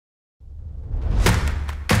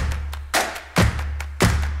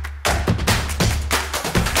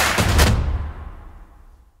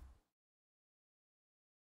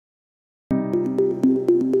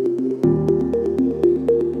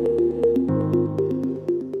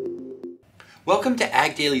Welcome to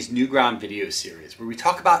Ag Daily's New Ground video series, where we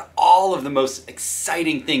talk about all of the most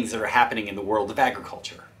exciting things that are happening in the world of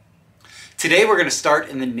agriculture. Today we're going to start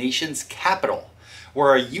in the nation's capital,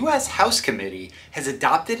 where a U.S. House committee has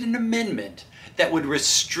adopted an amendment that would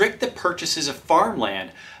restrict the purchases of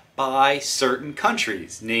farmland by certain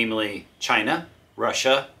countries, namely China,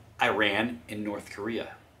 Russia, Iran, and North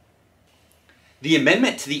Korea. The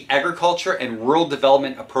amendment to the Agriculture and Rural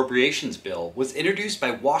Development Appropriations Bill was introduced by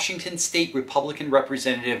Washington State Republican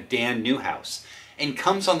Representative Dan Newhouse and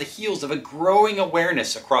comes on the heels of a growing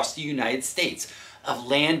awareness across the United States of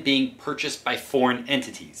land being purchased by foreign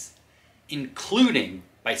entities, including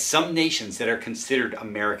by some nations that are considered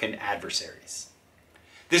American adversaries.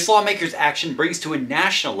 This lawmaker's action brings to a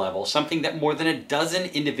national level something that more than a dozen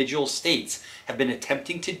individual states have been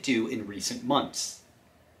attempting to do in recent months.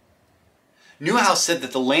 Newhouse said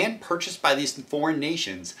that the land purchased by these foreign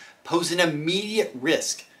nations pose an immediate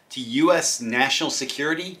risk to U.S. national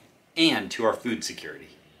security and to our food security.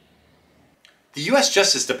 The U.S.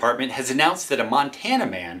 Justice Department has announced that a Montana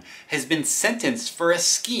man has been sentenced for a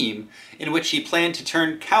scheme in which he planned to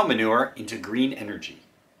turn cow manure into green energy.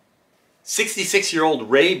 66-year-old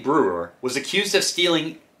Ray Brewer was accused of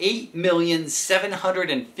stealing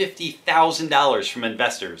 $8,750,000 from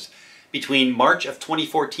investors between March of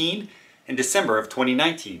 2014 in December of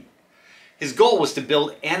 2019. His goal was to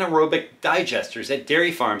build anaerobic digesters at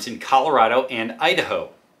dairy farms in Colorado and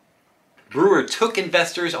Idaho. Brewer took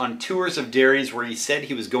investors on tours of dairies where he said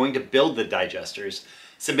he was going to build the digesters,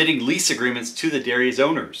 submitting lease agreements to the dairy's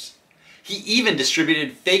owners. He even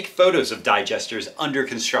distributed fake photos of digesters under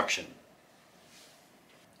construction.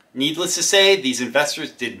 Needless to say, these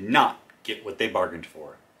investors did not get what they bargained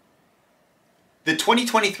for. The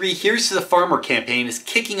 2023 Here's to the Farmer campaign is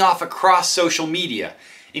kicking off across social media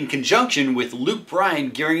in conjunction with Bryan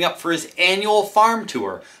gearing up for his annual farm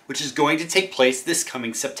tour, which is going to take place this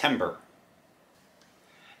coming September.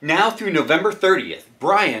 Now through November 30th,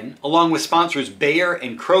 Bryan, along with sponsors Bayer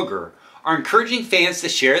and Kroger, are encouraging fans to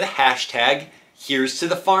share the hashtag Here's to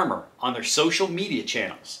the Farmer on their social media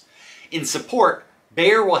channels. In support,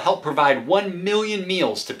 Bayer will help provide 1 million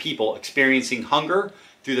meals to people experiencing hunger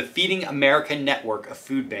through the Feeding America network of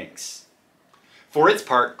food banks. For its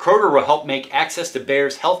part, Kroger will help make access to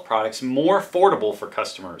Bayer's health products more affordable for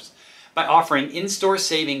customers by offering in-store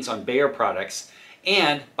savings on Bayer products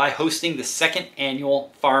and by hosting the second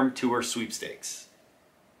annual Farm Tour Sweepstakes.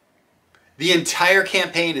 The entire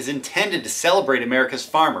campaign is intended to celebrate America's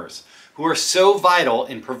farmers, who are so vital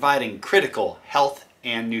in providing critical health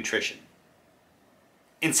and nutrition.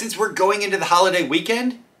 And since we're going into the holiday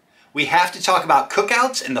weekend, we have to talk about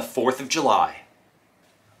cookouts and the 4th of July.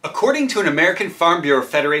 According to an American Farm Bureau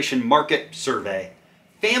Federation market survey,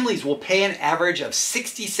 families will pay an average of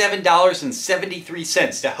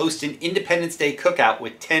 $67.73 to host an Independence Day cookout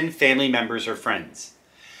with 10 family members or friends.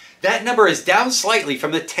 That number is down slightly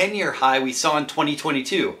from the 10-year high we saw in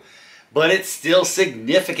 2022, but it's still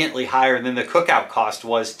significantly higher than the cookout cost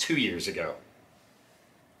was 2 years ago.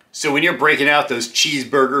 So when you're breaking out those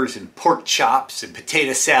cheeseburgers and pork chops and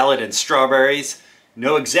potato salad and strawberries,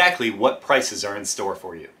 know exactly what prices are in store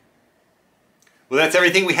for you. Well, that's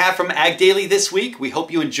everything we have from Ag Daily this week. We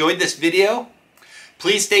hope you enjoyed this video.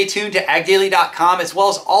 Please stay tuned to agdaily.com as well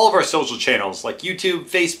as all of our social channels like YouTube,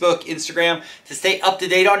 Facebook, Instagram to stay up to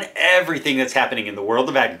date on everything that's happening in the world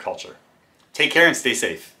of agriculture. Take care and stay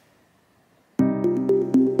safe.